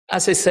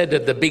As I said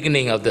at the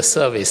beginning of the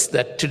service,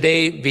 that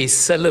today we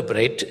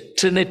celebrate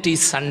Trinity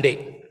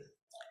Sunday.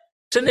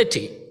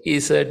 Trinity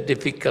is a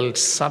difficult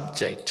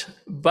subject,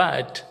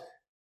 but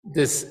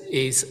this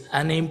is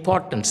an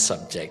important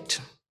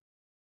subject.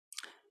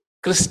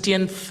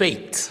 Christian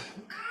faith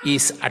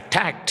is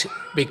attacked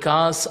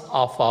because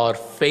of our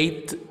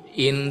faith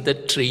in the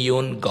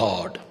triune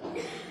God.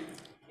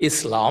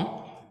 Islam,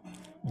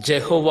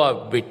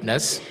 Jehovah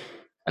Witness,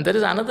 and there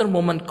is another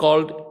movement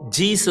called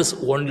Jesus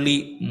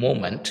Only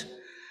movement,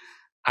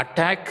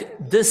 attack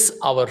this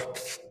our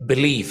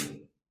belief.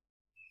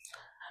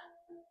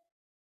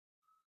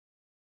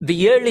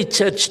 The early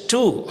church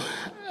too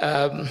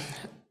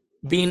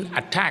been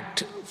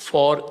attacked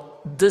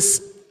for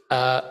this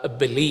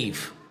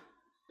belief.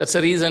 That's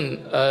the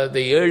reason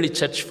the early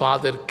church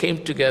father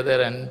came together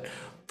and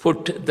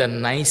put the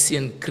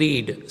Nicene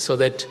Creed so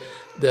that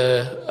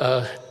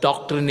the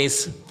doctrine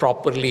is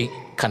properly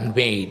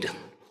conveyed.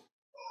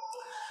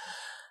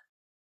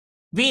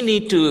 We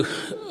need to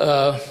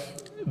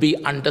be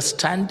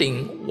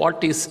understanding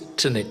what is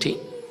Trinity,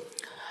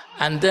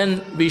 and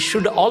then we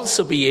should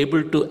also be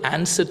able to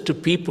answer to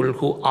people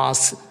who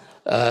ask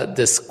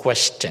this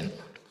question.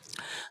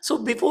 So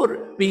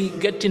before we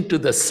get into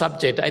the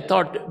subject, I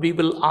thought we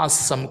will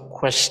ask some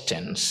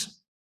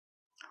questions.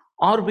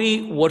 Are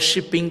we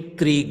worshiping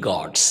three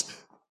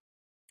gods?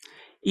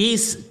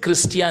 Is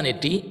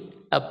Christianity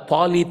a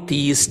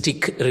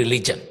polytheistic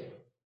religion?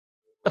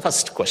 The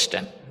first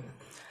question.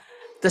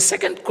 The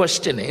second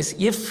question is,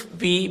 if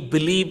we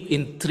believe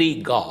in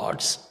three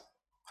gods,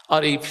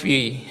 or if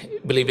we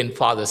believe in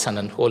Father, Son,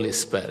 and Holy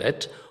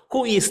Spirit,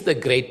 who is the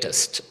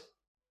greatest?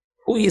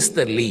 Who is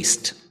the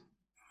least?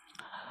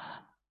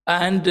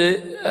 And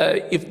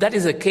if that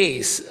is the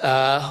case,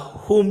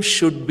 whom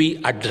should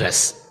we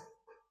address?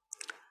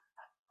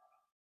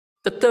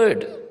 The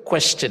third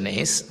question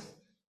is,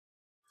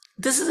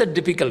 this is a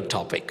difficult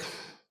topic.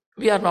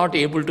 We are not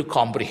able to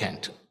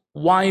comprehend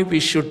why we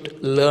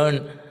should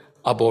learn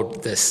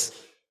about this.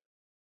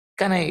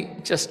 Can I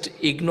just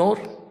ignore?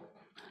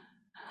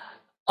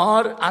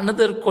 Or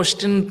another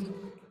question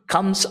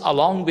comes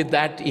along with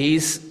that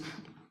is,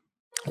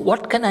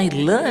 what can I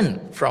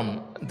learn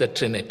from the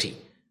Trinity?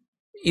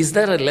 Is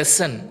there a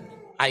lesson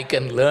I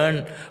can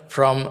learn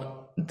from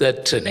the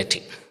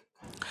Trinity?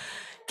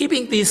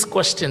 Keeping these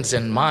questions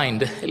in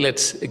mind,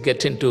 let's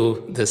get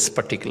into this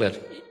particular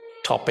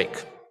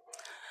topic.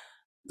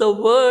 The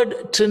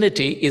word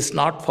Trinity is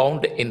not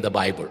found in the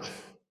Bible.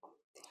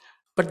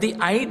 But the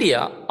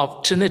idea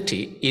of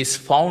Trinity is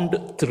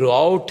found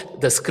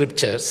throughout the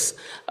scriptures,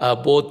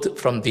 both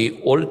from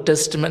the Old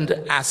Testament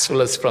as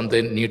well as from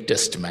the New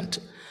Testament.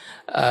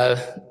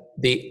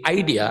 The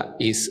idea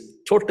is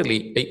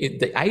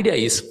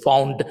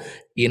found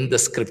in the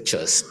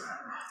scriptures.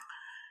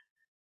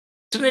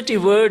 Trinity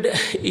word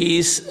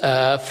is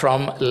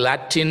from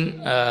Latin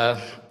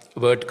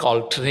word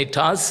called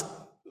Trinitas,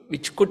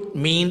 which could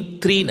mean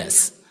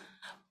threeness.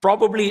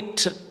 Probably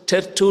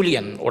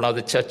Tertullian, one of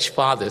the church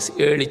fathers,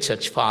 early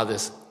church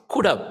fathers,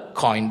 could have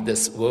coined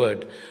this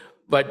word,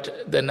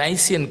 but the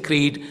Nicene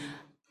Creed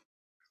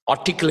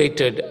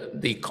articulated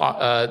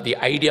the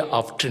idea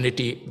of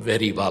Trinity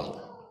very well.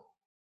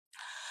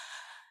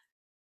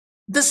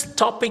 This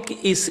topic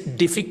is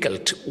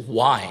difficult.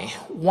 Why?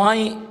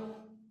 Why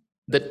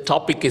the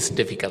topic is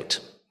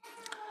difficult?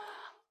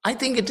 I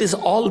think it is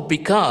all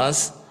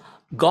because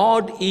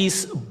God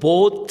is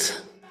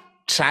both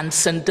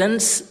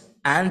transcendence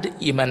and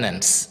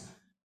immanence.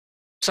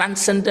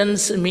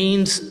 Transcendence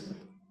means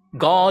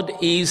God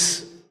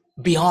is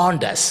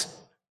beyond us,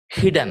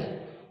 hidden,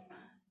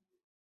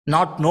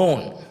 not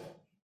known.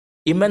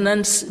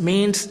 Immanence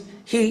means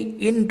He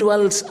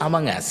indwells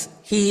among us,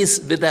 He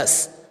is with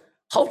us.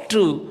 How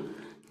to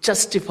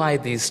justify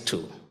these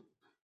two?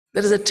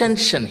 There is a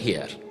tension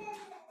here.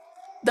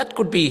 That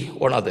could be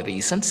one of the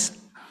reasons.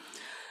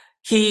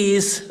 He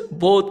is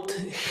both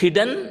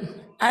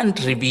hidden and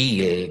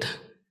revealed.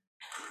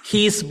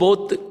 He is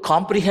both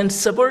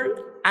comprehensible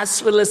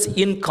as well as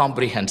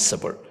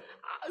incomprehensible.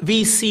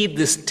 We see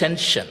this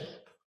tension.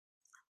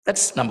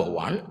 That's number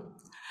one.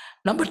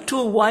 Number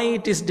two, why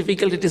it is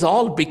difficult? It is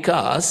all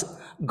because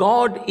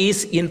God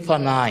is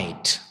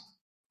infinite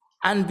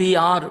and we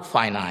are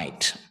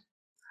finite.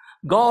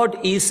 God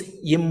is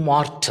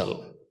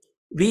immortal.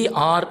 We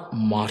are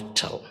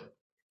mortal.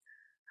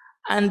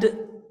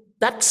 And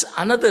that's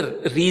another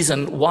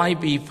reason why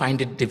we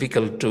find it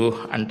difficult to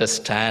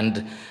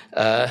understand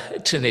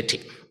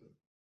Trinity.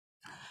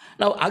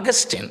 Now,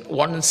 Augustine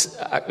once,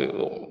 as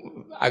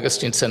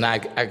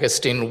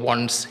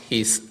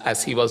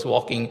he was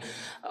walking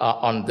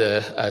on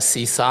the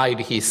seaside,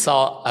 he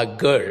saw a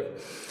girl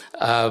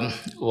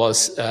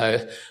was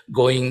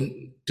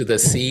going to the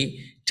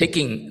sea,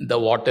 taking the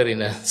water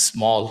in a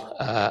small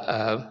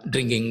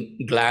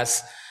drinking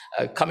glass,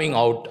 coming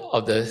out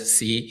of the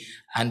sea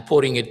and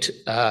pouring it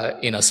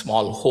in a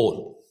small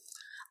hole.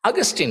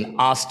 Augustine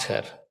asked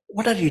her,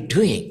 "What are you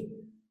doing?"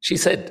 She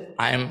said,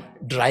 "I am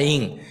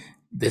drying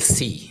the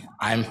sea.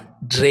 I am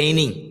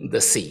draining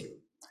the sea."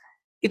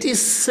 It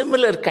is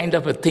similar kind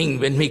of a thing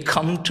when we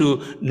come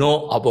to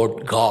know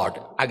about God.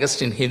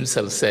 Augustine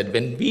himself said,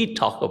 when we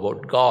talk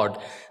about God,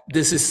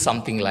 this is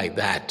something like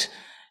that.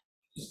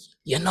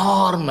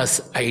 Enormous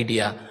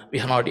idea,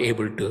 we are not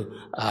able to,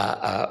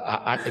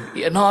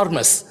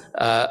 enormous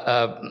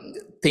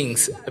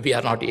things we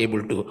are not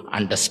able to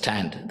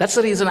understand. That's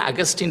the reason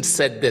Augustine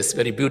said this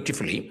very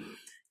beautifully.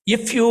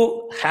 If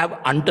you have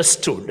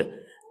understood,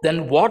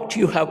 then what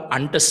you have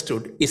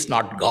understood is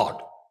not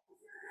God.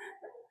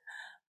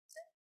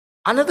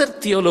 Another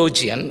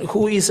theologian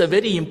who is a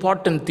very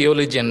important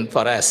theologian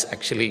for us,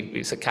 actually,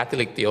 he's a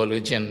Catholic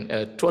theologian,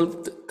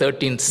 12th,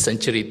 13th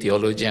century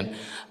theologian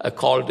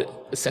called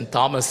St.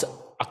 Thomas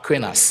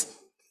Aquinas.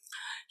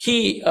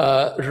 He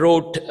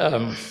wrote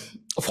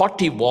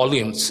 40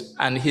 volumes,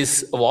 and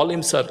his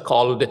volumes are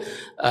called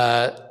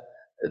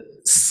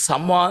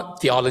Summa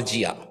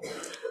Theologia.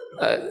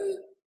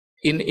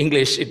 In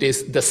English, it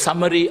is the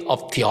Summary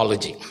of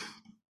Theology.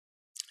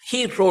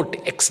 He wrote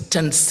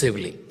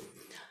extensively.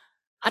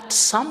 At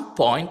some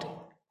point,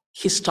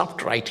 he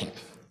stopped writing.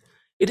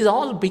 It is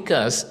all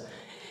because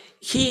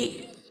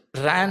he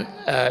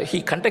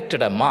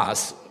conducted a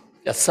mass,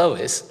 a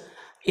service.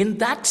 In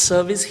that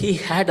service, he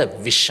had a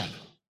vision.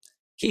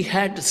 He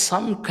had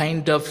some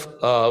kind of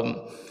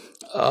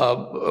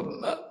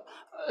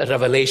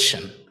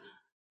revelation.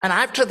 And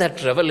after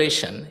that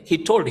revelation, he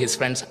told his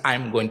friends,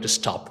 I'm going to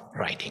stop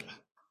writing.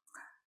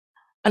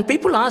 And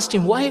people asked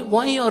him,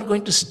 why you are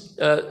going to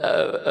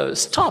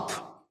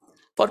stop?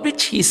 For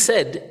which he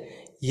said,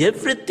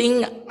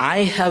 everything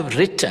I have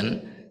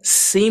written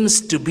seems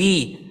to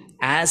be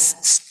as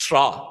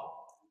straw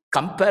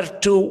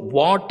compared to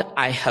what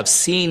I have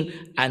seen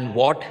and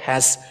what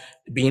has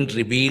been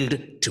revealed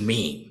to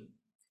me.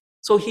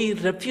 So he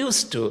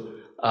refused to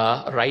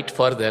write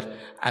further,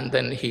 and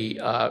then he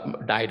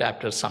died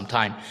after some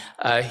time.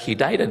 He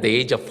died at the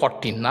age of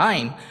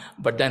 49,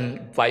 but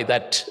then by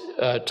that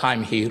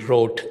time he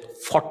wrote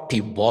 40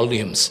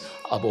 volumes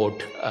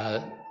about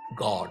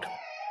God.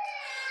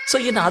 So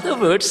in other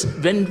words,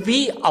 when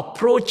we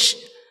approach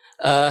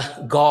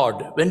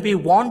God, when we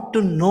want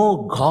to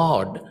know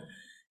God,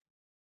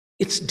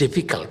 it's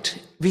difficult.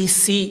 We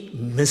see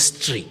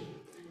mystery.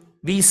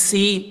 We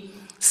see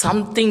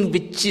something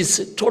which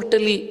is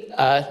totally,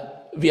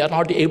 we are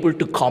not able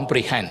to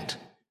comprehend.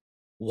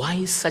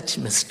 Why such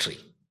mystery?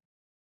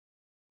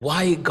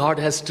 Why God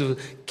has to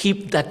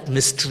keep that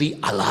mystery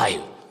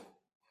alive?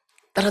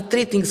 There are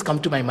three things come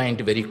to my mind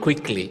very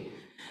quickly.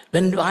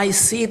 When I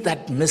see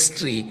that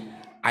mystery,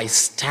 I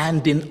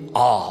stand in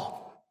awe.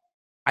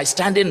 I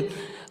stand in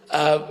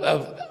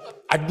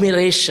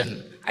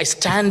admiration. I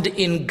stand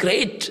in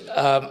great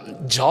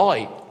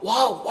joy.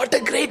 Wow, what a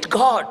great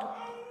God.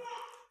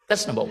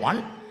 That's number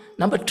one.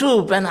 Number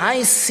two, when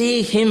I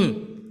see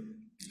him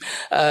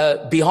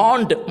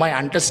beyond my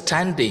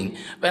understanding,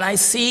 when I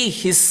see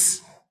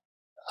his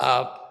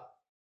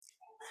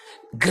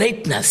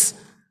greatness,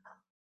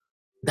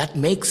 that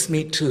makes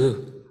me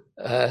to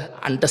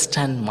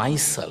understand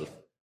myself.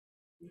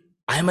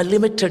 I am a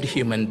limited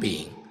human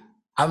being.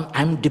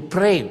 I'm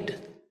depraved.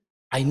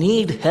 I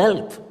need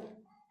help.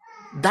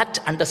 That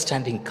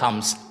understanding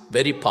comes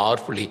very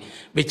powerfully,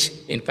 which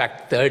in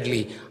fact,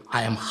 thirdly,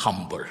 I am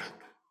humble.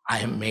 I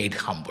am made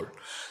humble.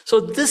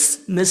 So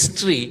this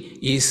mystery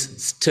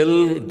is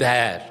still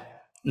there.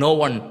 No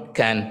one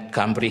can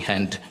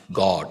comprehend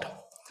God.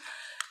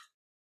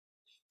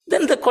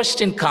 Then the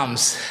question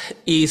comes,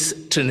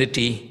 is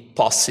Trinity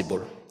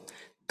possible?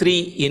 3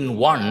 in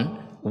 1,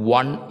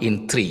 1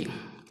 in 3.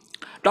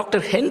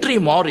 Dr. Henry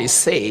Morris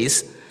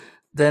says,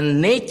 the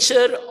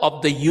nature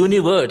of the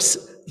universe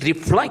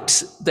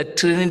reflects the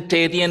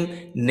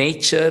Trinitarian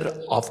nature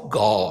of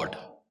God.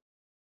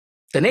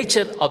 The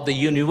nature of the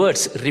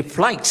universe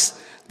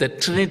reflects the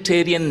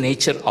Trinitarian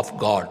nature of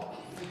God.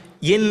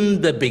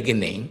 In the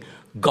beginning,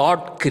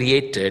 God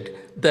created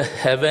the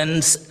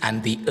heavens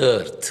and the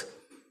earth.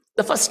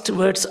 The first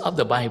words of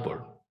the Bible.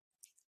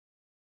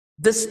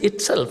 This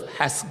itself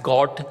has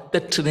got the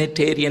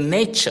Trinitarian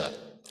nature.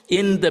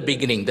 In the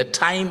beginning, the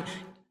time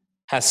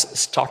has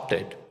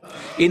started.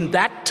 In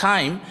that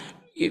time,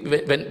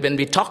 when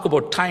we talk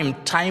about time,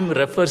 time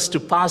refers to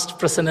past,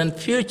 present, and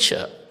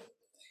future.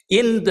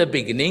 In the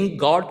beginning,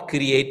 God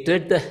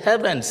created the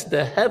heavens.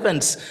 The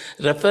heavens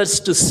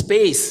refers to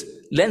space,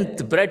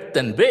 length, breadth,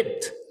 and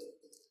width.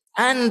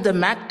 And the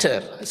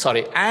matter,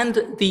 and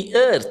the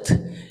earth.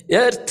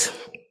 Earth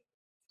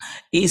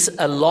is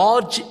a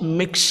large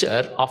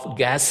mixture of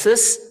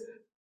gases,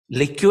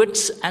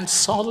 liquids, and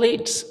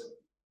solids.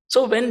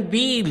 So when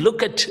we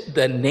look at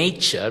the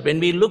nature, when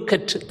we look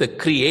at the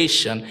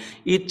creation,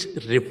 it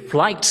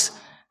reflects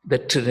the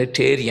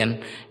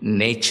Trinitarian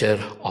nature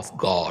of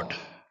God.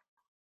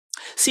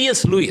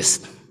 C.S. Lewis,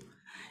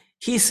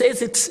 he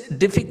says it's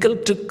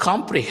difficult to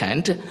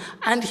comprehend,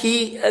 and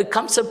he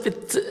comes up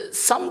with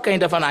some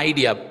kind of an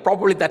idea,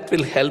 probably that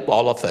will help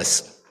all of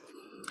us.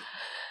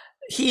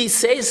 He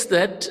says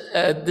that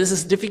this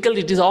is difficult,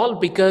 it is all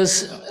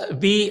because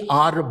we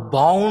are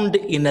bound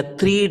in a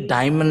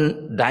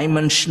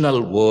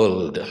three-dimensional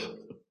world.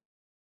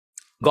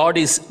 God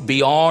is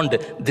beyond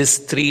this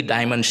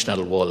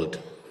three-dimensional world.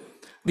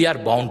 We are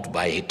bound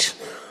by it.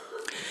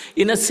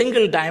 In a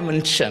single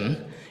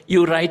dimension,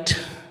 you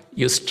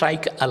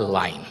strike a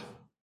line.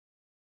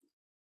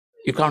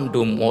 You can't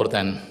do more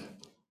than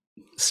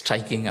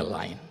striking a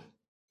line.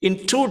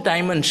 In two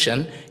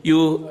dimension,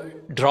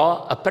 you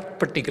draw a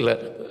particular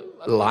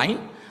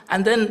line,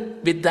 and then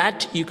with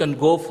that you can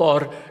go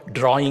for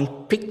drawing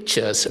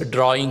pictures,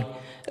 drawing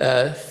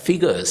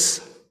figures,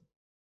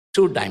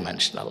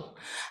 two-dimensional.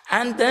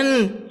 And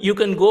then you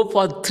can go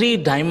for three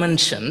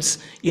dimensions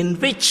in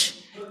which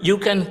you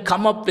can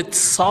come up with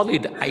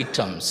solid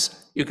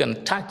items. You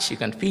can touch, you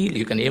can feel,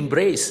 you can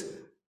embrace,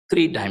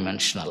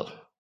 three-dimensional.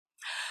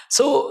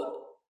 So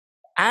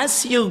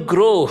as you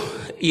grow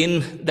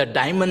in the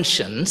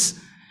dimensions,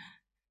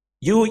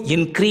 you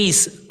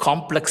increase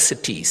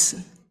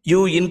complexities,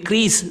 you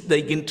increase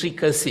the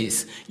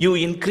intricacies, you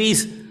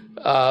increase,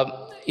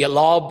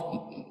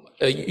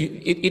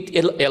 it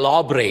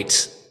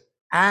elaborates.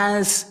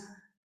 As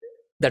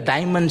the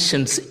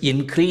dimensions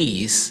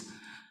increase,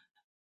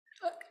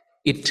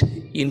 it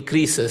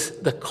increases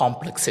the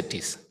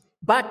complexities.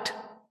 But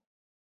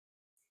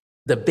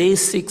the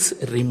basics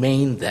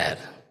remain there.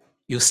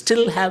 You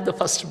still have the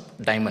first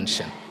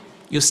dimension.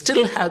 You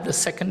still have the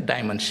second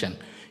dimension.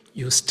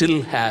 You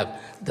still have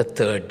the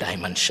third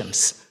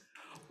dimensions.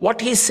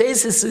 What he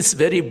says is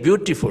very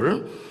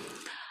beautiful.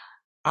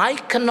 I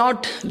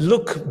cannot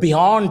look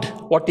beyond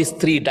what is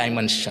three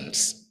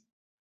dimensions.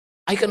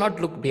 I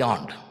cannot look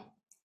beyond.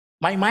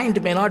 My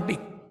mind may not be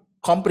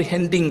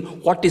comprehending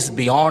what is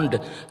beyond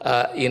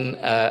in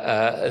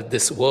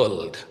this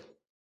world.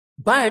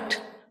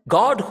 But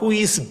God, who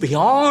is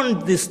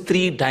beyond these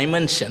three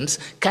dimensions,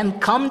 can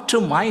come to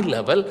my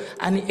level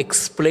and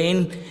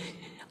explain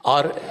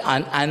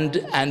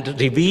and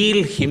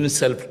reveal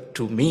himself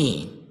to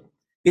me.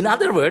 In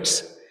other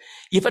words,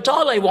 if at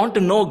all I want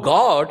to know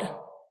God,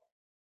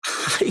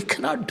 I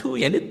cannot do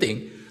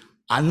anything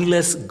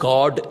unless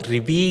God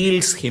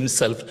reveals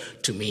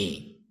himself to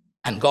me.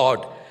 And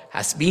God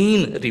has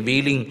been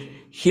revealing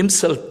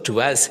himself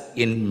to us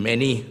in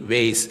many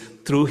ways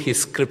through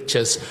his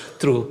scriptures,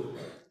 through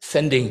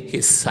sending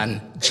his son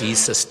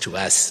Jesus to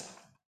us.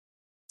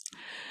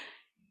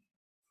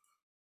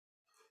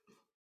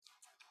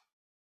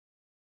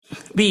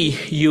 We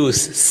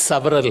use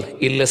several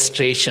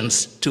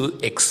illustrations to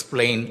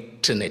explain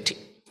Trinity.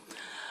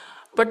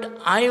 But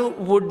I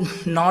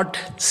would not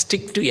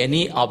stick to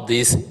any of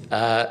these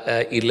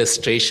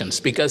illustrations,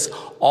 because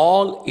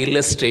all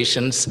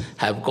illustrations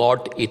have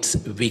got its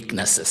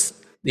weaknesses.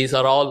 These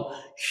are all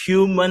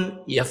human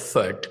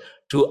effort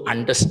to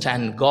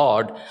understand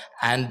God,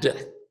 and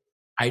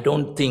I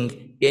don't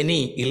think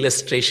any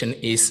illustration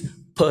is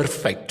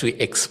perfect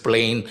to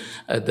explain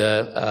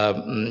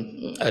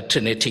the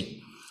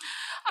Trinity.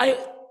 I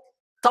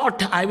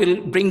thought I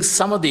will bring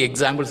some of the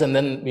examples, and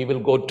then we will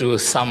go to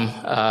some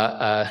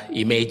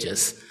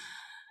images.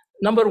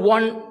 Number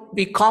one,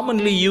 we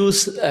commonly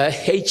use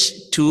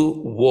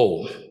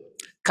H2O.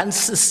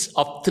 Consists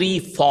of three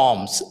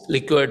forms: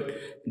 liquid,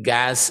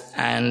 gas,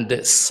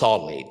 and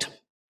solid.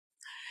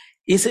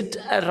 Is it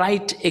a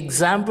right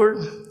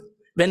example?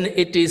 When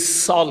it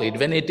is solid,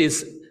 when it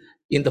is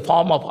in the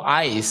form of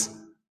ice,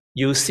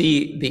 you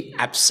see the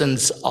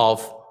absence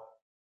of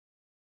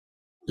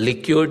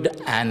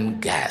liquid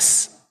and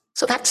gas.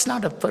 So that's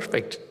not a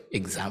perfect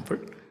example.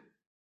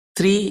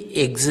 Three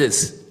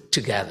exist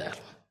together.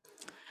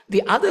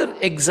 The other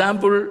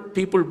example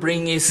people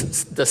bring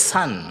is the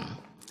sun.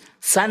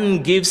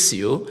 Sun gives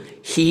you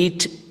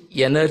heat,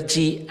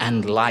 energy,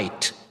 and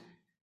light.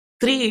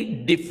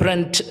 Three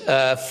different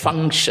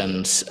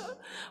functions,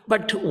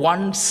 but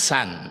one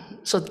sun.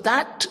 So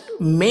that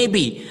may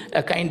be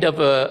a kind of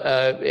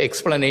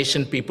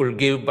explanation people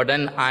give, but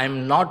then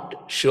I'm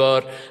not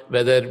sure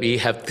whether we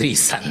have three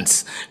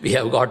suns. We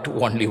have got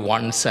only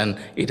one sun.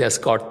 It has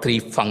got three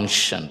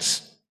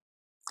functions.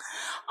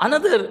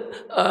 Another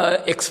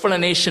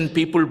explanation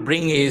people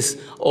bring is,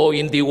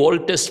 in the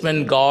Old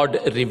Testament, God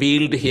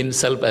revealed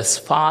himself as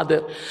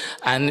Father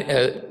and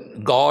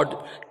God,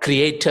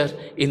 Creator.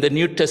 In the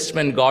New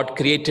Testament, God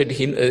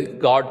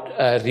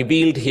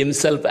revealed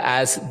himself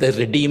as the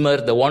Redeemer,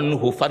 the one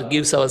who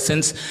forgives our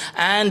sins,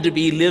 and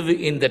we live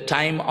in the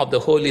time of the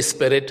Holy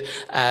Spirit.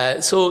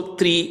 So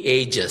three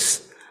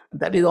ages.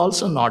 That is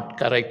also not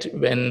correct.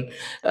 When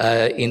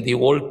in the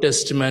Old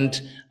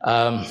Testament,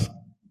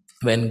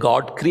 when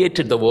God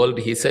created the world,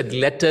 he said,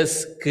 let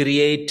us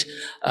create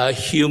a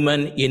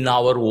human in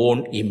our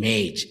own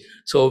image.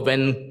 So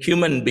when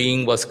human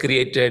being was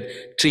created,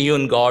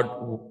 triune God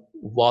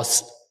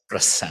was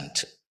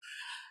present.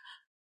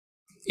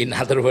 In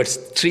other words,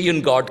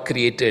 triune God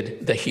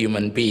created the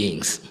human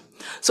beings.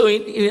 So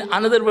in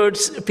other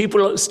words,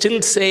 people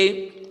still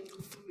say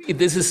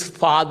this is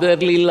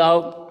fatherly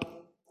love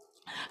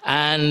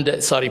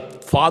and,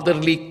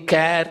 fatherly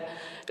care,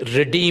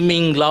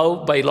 redeeming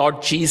love by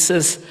Lord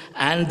Jesus,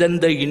 and then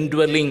the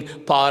indwelling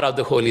power of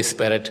the Holy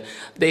Spirit.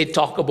 They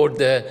talk about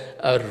the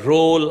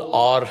role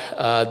or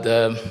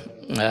the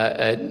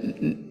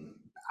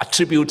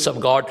attributes of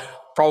God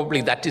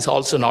probably that is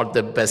also not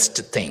the best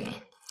thing.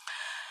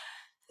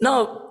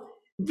 Now,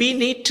 we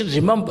need to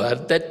remember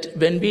that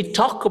when we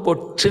talk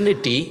about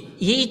Trinity,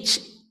 each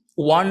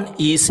one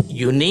is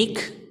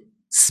unique,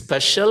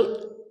 special,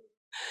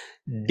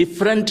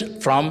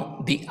 different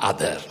from the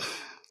other.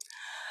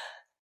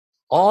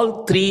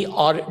 All three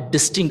are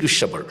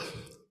distinguishable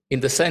in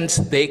the sense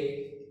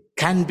they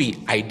can be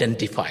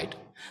identified.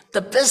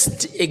 The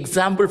best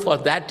example for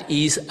that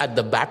is at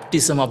the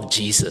baptism of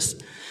Jesus.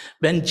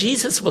 When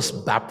Jesus was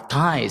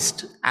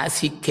baptized, as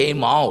he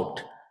came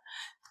out,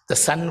 the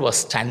Son was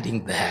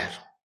standing there.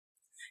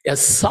 A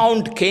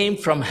sound came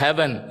from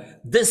heaven,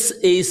 "This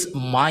is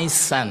my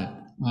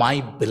Son,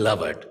 my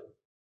beloved."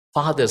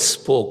 Father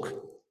spoke,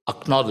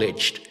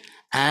 acknowledged,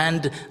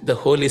 and the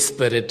Holy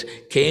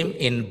Spirit came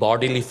in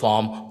bodily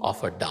form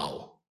of a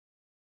dove.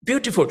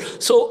 Beautiful.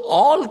 So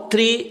all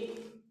three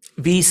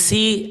we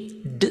see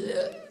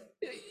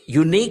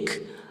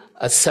unique,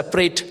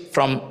 separate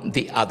from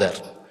the other.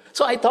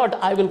 So I thought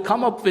I will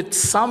come up with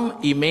some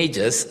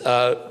images.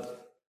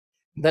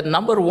 The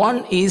number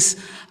one is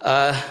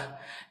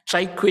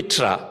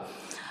triquetra.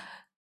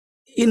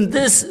 In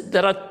this,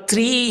 there are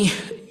three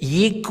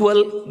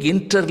equal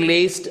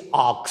interlaced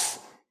arcs.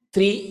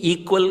 Three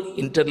equal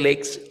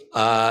interlaced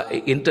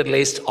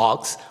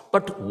arcs,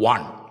 but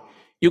one.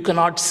 You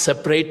cannot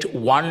separate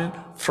one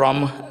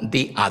from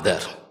the other.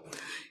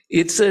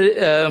 It's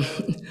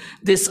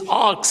these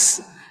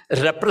arcs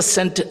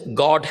represent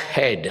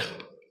Godhead.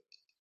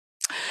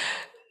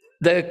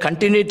 The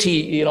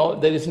continuity,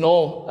 there is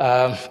no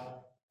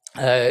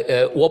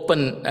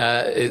open.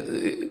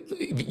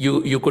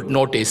 You could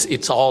notice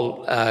it's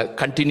all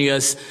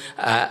continuous,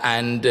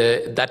 and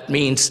that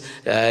means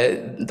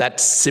that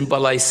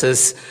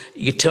symbolizes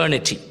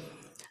eternity.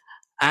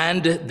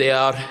 And they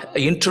are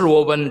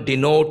interwoven,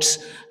 denotes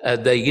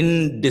the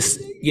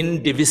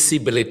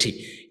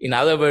indivisibility. In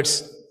other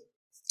words,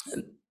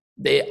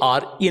 they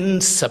are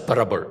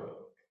inseparable.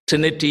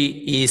 Trinity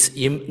is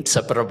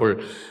inseparable.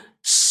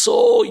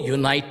 So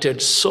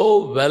united,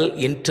 so well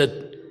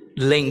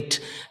interlinked,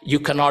 you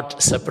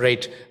cannot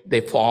separate.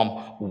 They form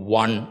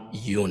one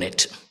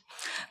unit.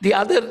 The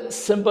other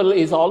symbol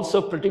is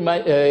also pretty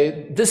much,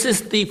 this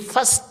is the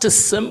first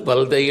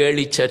symbol the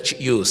early church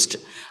used.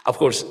 Of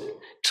course,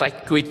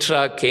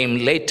 triquetra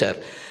came later.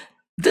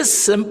 This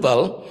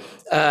symbol,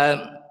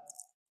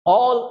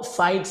 all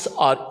sides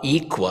are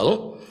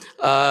equal.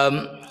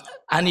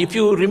 And if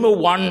you remove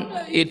one,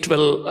 it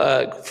will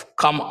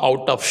come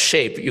out of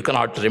shape. You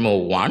cannot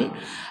remove one.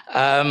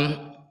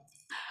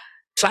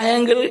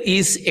 Triangle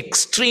is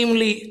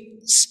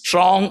extremely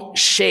strong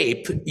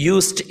shape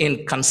used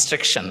in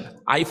construction.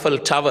 Eiffel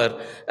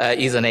Tower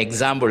is an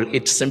example.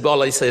 It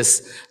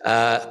symbolizes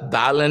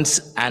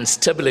balance and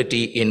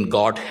stability in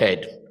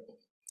Godhead.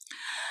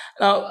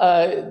 Now,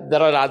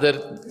 there are other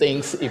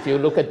things. If you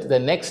look at the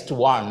next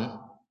one,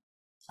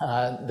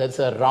 there's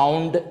a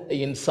round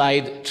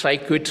inside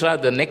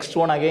triquetra. The next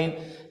one again,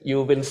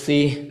 you will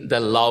see the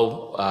love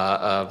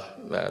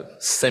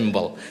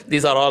symbol.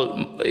 These are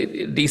all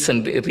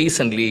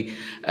recently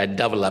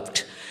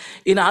developed.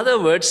 In other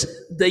words,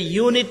 the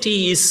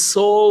unity is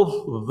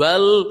so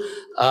well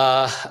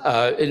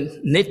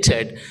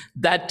knitted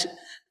that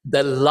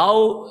the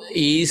love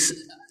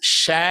is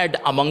shared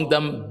among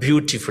them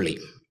beautifully.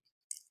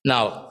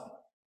 Now,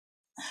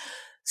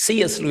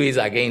 C.S. Lewis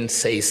again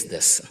says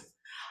this.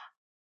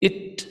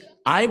 It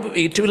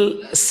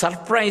will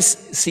surprise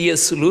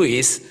C.S.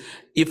 Lewis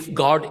if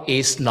God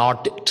is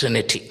not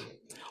Trinity.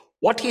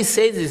 What he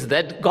says is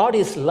that God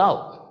is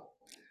love.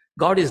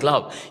 God is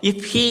love.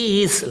 If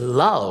he is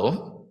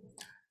love,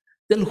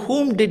 then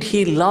whom did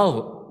he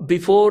love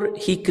before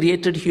he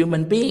created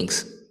human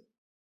beings?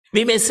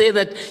 We may say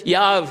that, he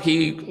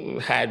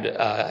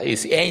had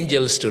his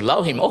angels to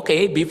love him.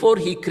 Okay, before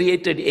he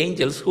created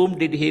angels, whom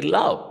did he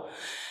love?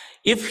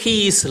 If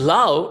he is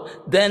love,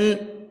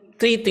 then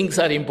three things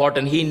are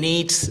important. He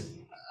needs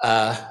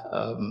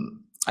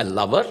a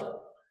lover,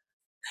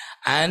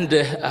 and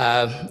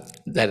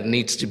there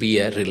needs to be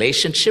a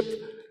relationship,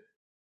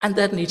 and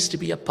there needs to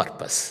be a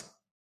purpose.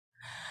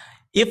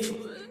 If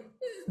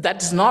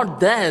that's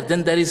not there,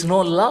 then there is no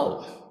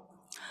love.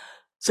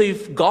 So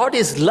if God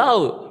is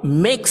love,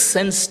 makes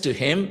sense to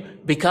him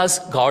because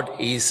God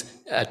is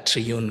a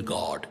triune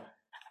God.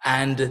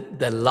 And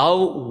the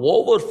love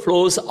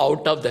overflows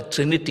out of the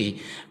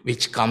Trinity,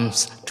 which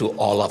comes to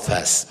all of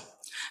us.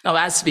 Now,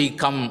 as we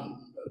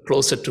come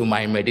closer to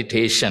my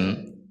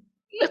meditation,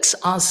 let's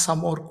ask some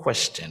more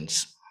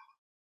questions.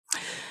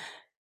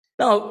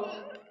 Now,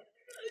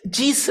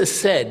 Jesus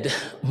said,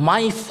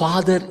 "My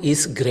Father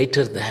is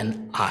greater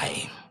than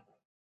I."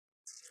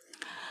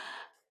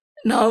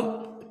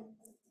 Now,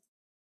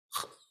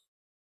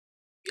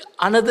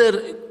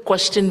 another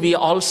question we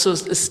also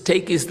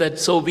take is that,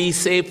 so we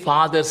say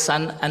Father,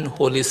 Son, and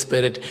Holy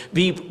Spirit.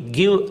 We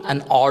give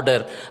an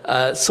order.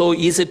 So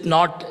is it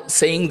not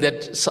saying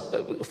that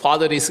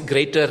Father is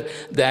greater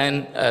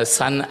than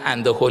Son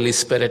and the Holy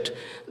Spirit?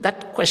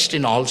 That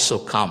question also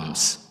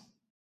comes.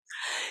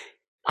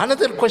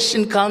 Another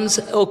question comes,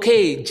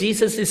 okay,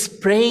 Jesus is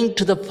praying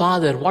to the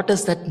Father. What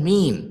does that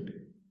mean?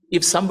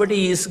 If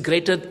somebody is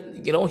greater,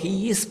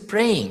 he is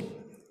praying.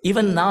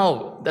 Even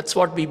now, that's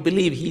what we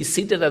believe. He is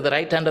seated at the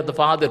right hand of the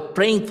Father,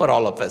 praying for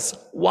all of us.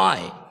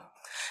 Why?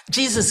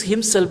 Jesus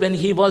himself, when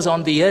he was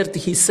on the earth,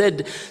 he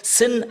said,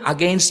 sin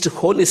against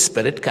Holy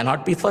Spirit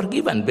cannot be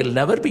forgiven, will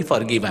never be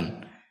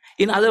forgiven.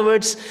 In other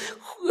words,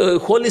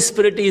 Holy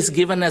Spirit is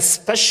given a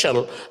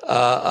special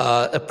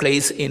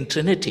place in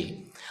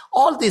Trinity.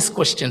 All these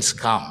questions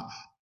come.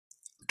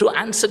 To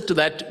answer to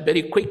that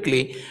very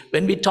quickly,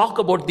 when we talk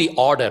about the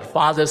order,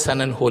 Father,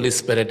 Son, and Holy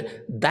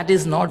Spirit, that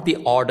is not the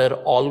order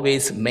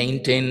always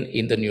maintained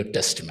in the New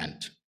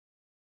Testament.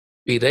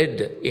 We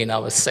read in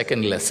our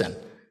second lesson,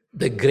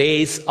 the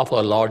grace of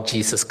our Lord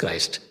Jesus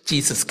Christ.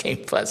 Jesus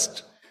came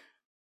first.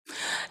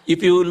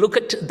 If you look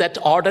at that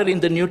order in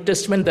the New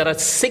Testament, there are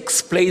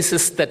 6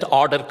 places that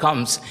order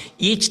comes.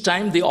 Each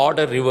time the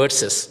order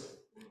reverses.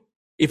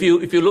 If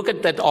you look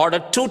at that order,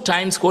 2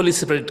 times Holy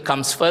Spirit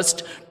comes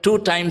first, 2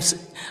 times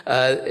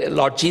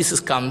Lord Jesus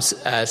comes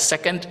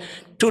second,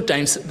 2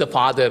 times the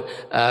Father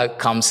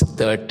comes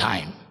third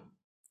time.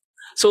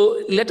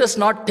 So let us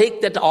not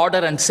take that order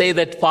and say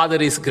that Father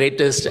is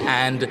greatest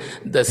and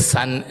the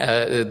Son,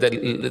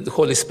 the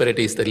Holy Spirit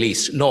is the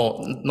least.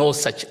 No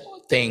such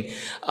thing.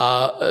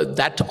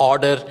 That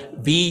order,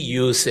 we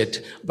use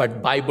it,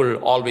 but Bible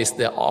always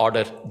the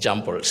order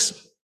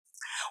jumbles.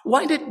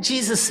 Why did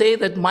Jesus say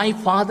that my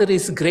Father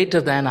is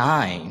greater than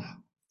I?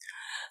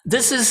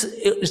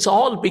 It's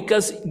all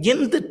because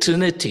in the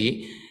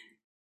Trinity,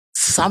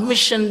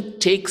 submission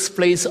takes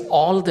place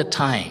all the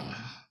time.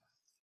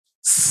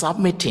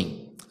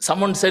 Submitting.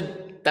 Someone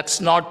said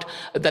that's not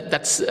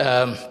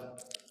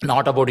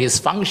about his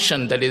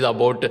function, that is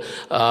about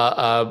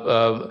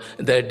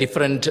the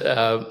different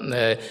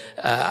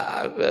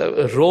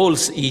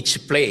roles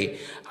each play.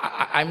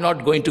 I'm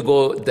not going to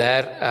go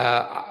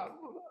there.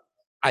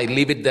 I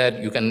leave it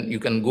there. You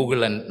can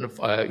Google and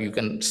you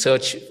can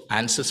search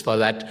answers for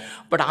that.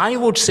 But I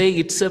would say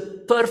it's a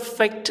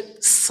perfect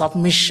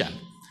submission,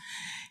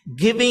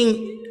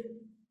 giving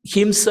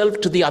himself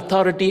to the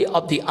authority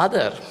of the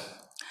other.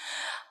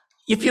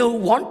 If you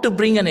want to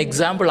bring an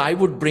example, I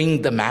would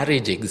bring the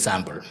marriage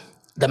example.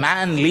 The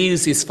man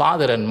leaves his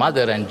father and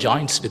mother and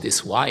joins with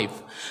his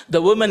wife.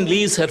 The woman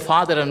leaves her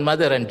father and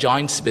mother and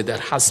joins with her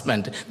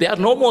husband. They are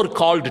no more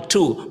called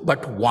two,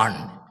 but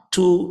one.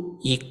 2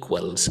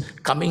 equals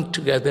coming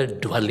together,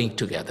 dwelling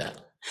together.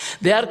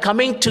 They are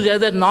coming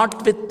together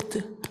not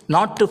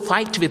to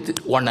fight with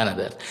one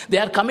another. They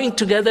are coming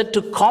together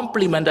to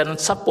complement and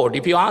support.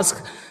 If you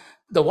ask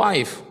the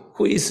wife,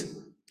 who is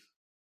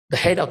the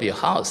head of your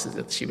house,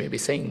 she may be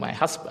saying, my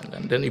husband.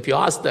 And then if you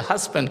ask the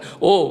husband,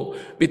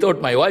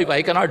 without my wife,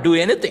 I cannot do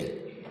anything.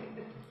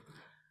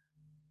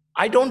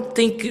 I don't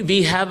think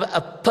we have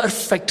a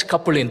perfect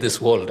couple in this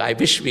world. I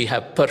wish we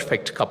have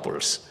perfect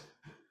couples.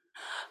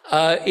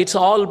 It's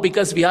all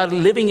because we are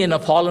living in a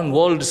fallen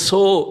world,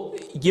 so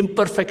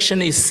imperfection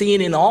is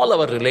seen in all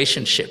our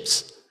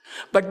relationships.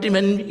 But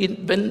when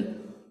it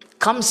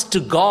comes to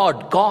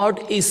God, God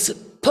is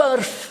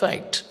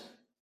perfect.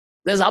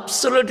 There's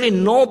absolutely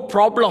no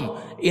problem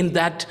in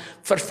that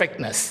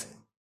perfectness.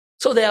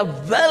 So they are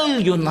well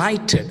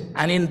united,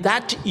 and in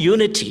that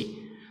unity,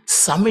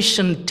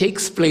 submission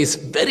takes place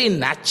very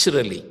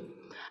naturally.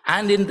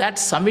 And in that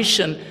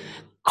submission,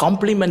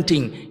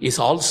 complementing is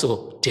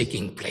also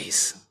taking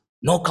place.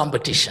 No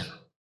competition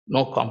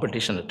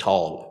at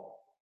all.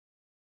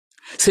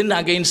 Sin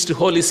against the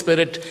Holy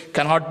Spirit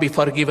cannot be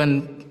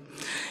forgiven.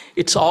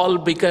 It's all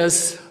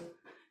because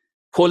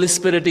Holy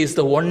Spirit is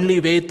the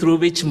only way through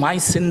which my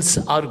sins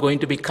are going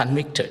to be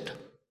convicted.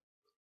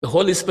 The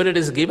Holy Spirit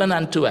is given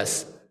unto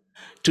us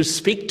to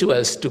speak to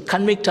us, to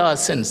convict our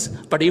sins.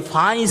 But if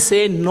I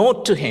say no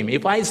to him,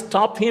 if I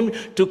stop him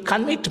to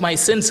convict my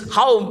sins,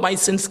 how my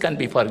sins can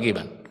be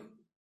forgiven?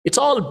 It's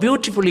all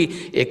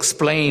beautifully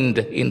explained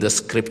in the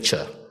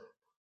scripture.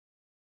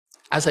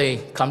 As I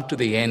come to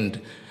the end,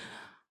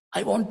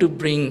 I want to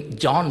bring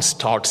John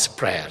Stott's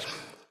prayer.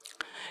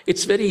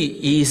 It's very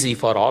easy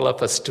for all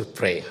of us to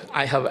pray.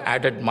 I have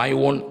added my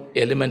own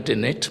element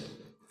in it.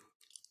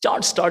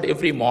 John Stott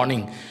every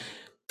morning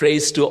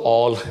prays to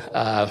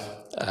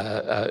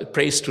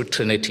prays to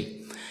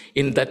Trinity.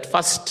 In that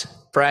first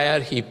prayer,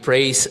 he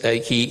prays the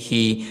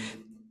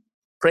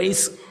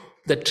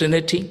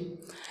Trinity.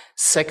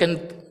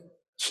 Second,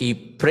 he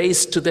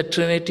prays to the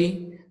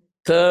Trinity.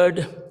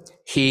 Third,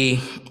 he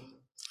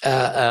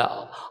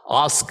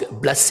asks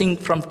blessing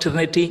from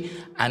Trinity.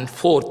 And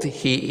fourth,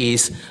 he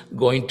is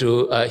going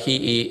to,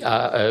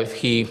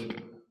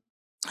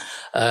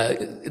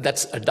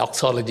 that's a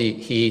doxology.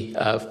 He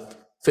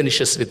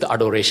finishes with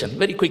adoration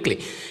very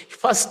quickly.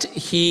 First,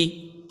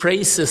 he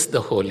praises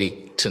the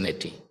Holy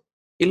Trinity.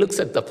 He looks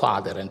at the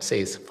Father and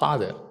says,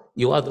 Father,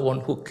 you are the one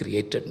who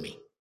created me.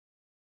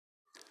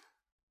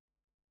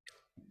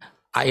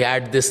 I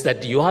add this,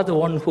 that you are the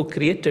one who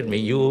created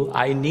me.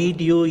 I need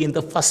you in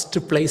the first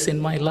place in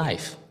my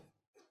life.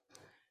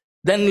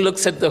 Then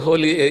looks at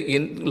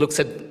looks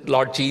at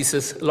Lord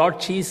Jesus. Lord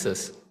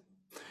Jesus,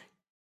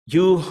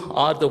 You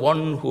are the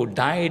one who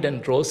died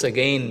and rose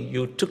again.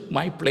 You took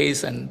my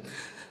place and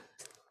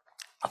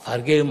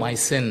forgave my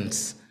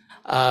sins.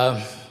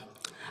 And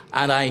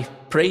I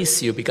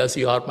praise you because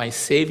you are my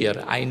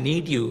Savior. I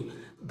need you,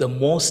 the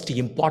most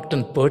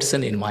important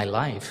person in my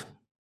life.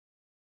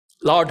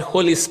 Lord,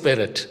 Holy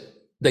Spirit,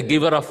 the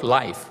giver of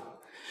life,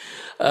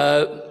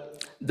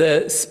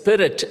 the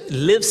Spirit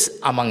lives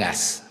among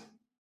us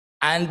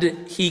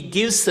and He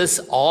gives us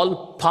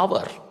all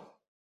power.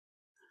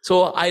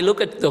 So I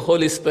look at the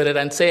Holy Spirit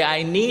and say,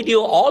 I need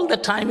you all the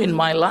time in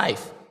my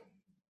life.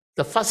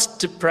 The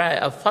first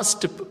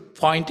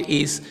point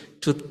is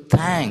to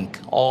thank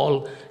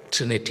all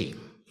Trinity.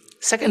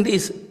 Second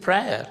is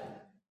prayer.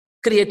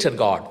 Creator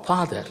God,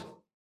 Father,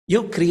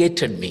 you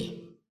created me.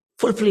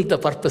 Fulfill the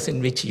purpose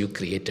in which you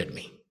created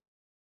me.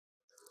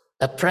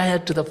 A prayer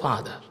to the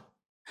Father.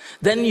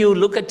 Then you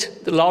look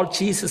at the Lord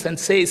Jesus and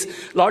says,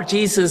 Lord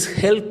Jesus,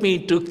 help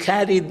me to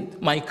carry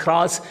my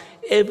cross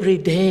every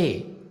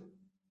day.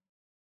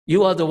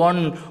 You are the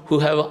one who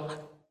have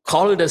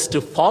called us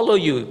to follow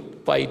you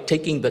by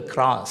taking the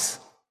cross.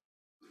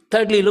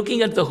 Thirdly,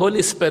 looking at the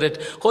Holy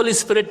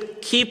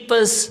Spirit,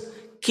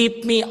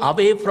 keep me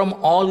away from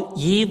all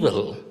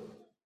evil.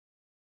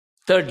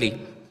 Thirdly,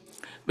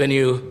 when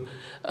you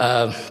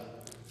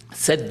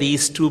said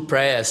these two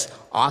prayers,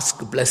 ask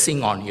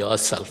blessing on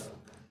yourself.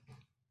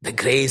 The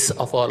grace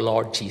of our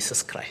Lord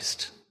Jesus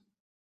Christ.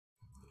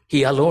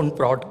 He alone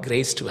brought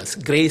grace to us.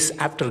 Grace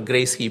after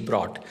grace He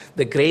brought.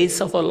 The grace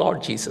of our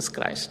Lord Jesus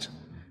Christ.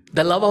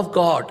 The love of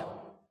God.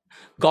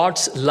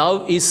 God's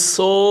love is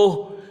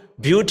so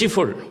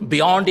beautiful,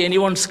 beyond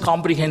anyone's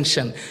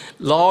comprehension.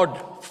 Lord,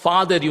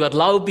 Father, your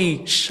love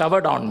be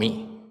showered on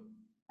me.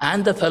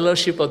 And the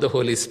fellowship of the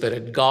Holy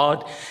Spirit.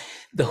 God,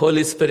 the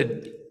Holy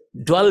Spirit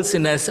dwells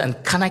in us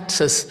and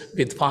connects us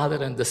with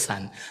Father and the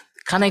Son.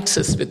 Connects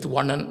us with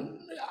one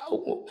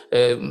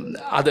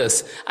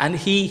others. And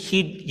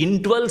He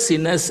indwells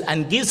in us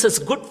and gives us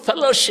good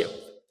fellowship.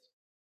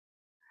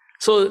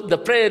 So the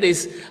prayer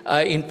is,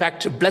 in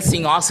fact,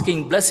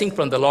 asking blessing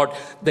from the Lord,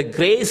 the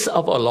grace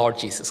of our Lord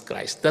Jesus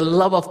Christ, the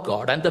love of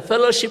God, and the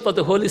fellowship of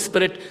the Holy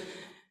Spirit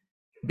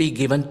be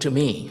given to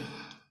me,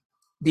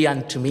 be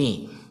unto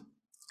me.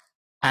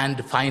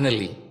 And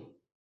finally,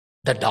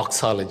 the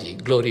doxology,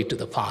 glory to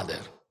the Father,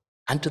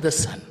 and to the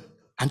Son,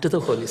 and to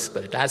the Holy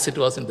Spirit, as it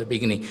was in the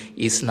beginning,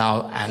 is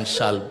now, and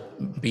shall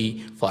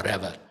be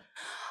forever.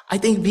 I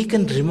think we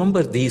can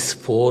remember these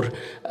 4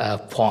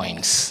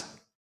 points.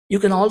 You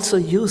can also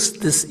use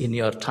this in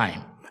your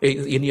time,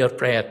 in your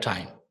prayer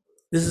time.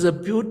 This is a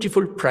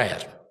beautiful prayer.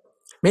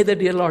 May the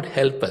dear Lord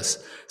help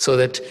us so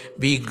that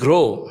we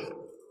grow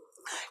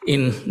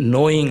in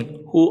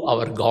knowing who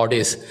our God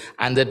is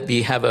and that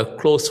we have a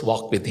close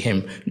walk with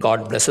Him.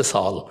 God bless us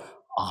all.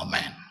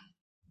 Amen.